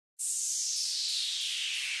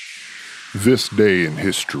This day in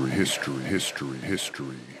history.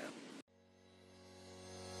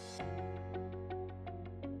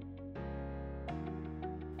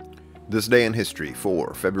 This day in history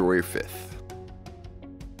for February 5th.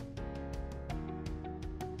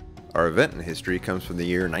 Our event in history comes from the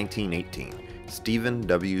year 1918. Stephen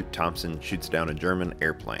W. Thompson shoots down a German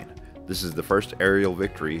airplane. This is the first aerial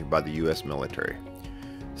victory by the U.S. military.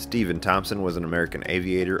 Stephen Thompson was an American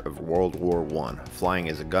aviator of World War I, flying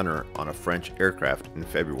as a gunner on a French aircraft in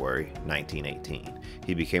February 1918.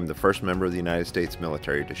 He became the first member of the United States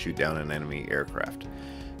military to shoot down an enemy aircraft.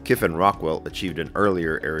 Kiffin Rockwell achieved an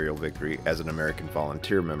earlier aerial victory as an American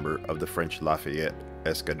volunteer member of the French Lafayette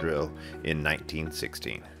Escadrille in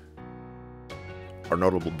 1916. Our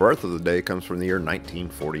notable birth of the day comes from the year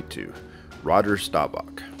 1942. Roger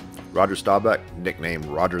Staubach. Roger Staubach, nicknamed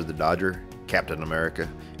Roger the Dodger, Captain America,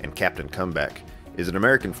 and Captain Comeback, is an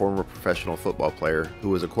American former professional football player who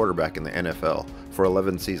was a quarterback in the NFL for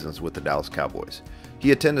 11 seasons with the Dallas Cowboys.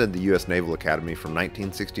 He attended the U.S. Naval Academy from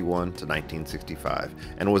 1961 to 1965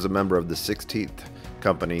 and was a member of the 16th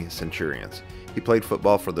Company Centurions. He played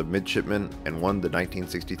football for the Midshipmen and won the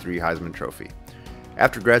 1963 Heisman Trophy.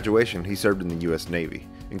 After graduation, he served in the U.S. Navy,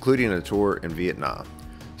 including a tour in Vietnam.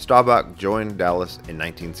 Staubach joined Dallas in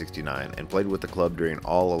 1969 and played with the club during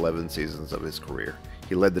all 11 seasons of his career.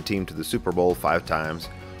 He led the team to the Super Bowl 5 times,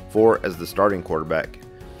 4 as the starting quarterback.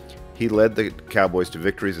 He led the Cowboys to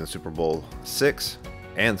victories in Super Bowl VI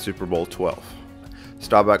and Super Bowl XII.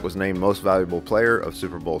 Staubach was named Most Valuable Player of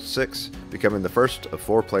Super Bowl VI, becoming the first of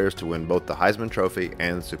 4 players to win both the Heisman Trophy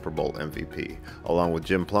and Super Bowl MVP, along with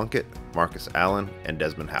Jim Plunkett, Marcus Allen, and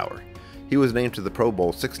Desmond Howard. He was named to the Pro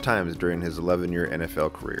Bowl 6 times during his 11-year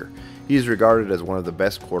NFL career. He is regarded as one of the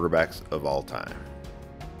best quarterbacks of all time.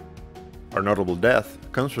 Our notable death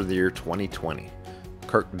comes from the year 2020.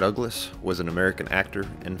 Kirk Douglas was an American actor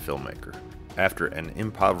and filmmaker. After an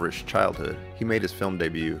impoverished childhood, he made his film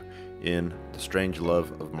debut in The Strange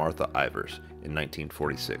Love of Martha Ivers in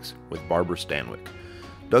 1946 with Barbara Stanwyck.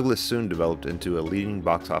 Douglas soon developed into a leading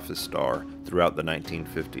box office star throughout the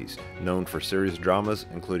 1950s, known for serious dramas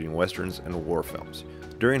including westerns and war films.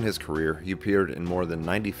 During his career, he appeared in more than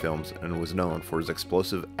 90 films and was known for his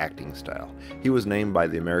explosive acting style. He was named by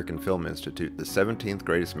the American Film Institute the 17th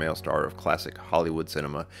greatest male star of classic Hollywood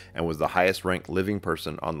cinema and was the highest-ranked living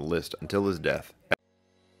person on the list until his death.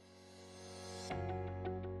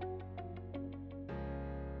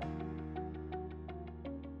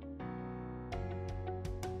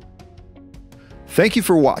 Thank you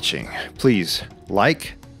for watching. Please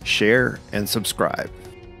like, share, and subscribe.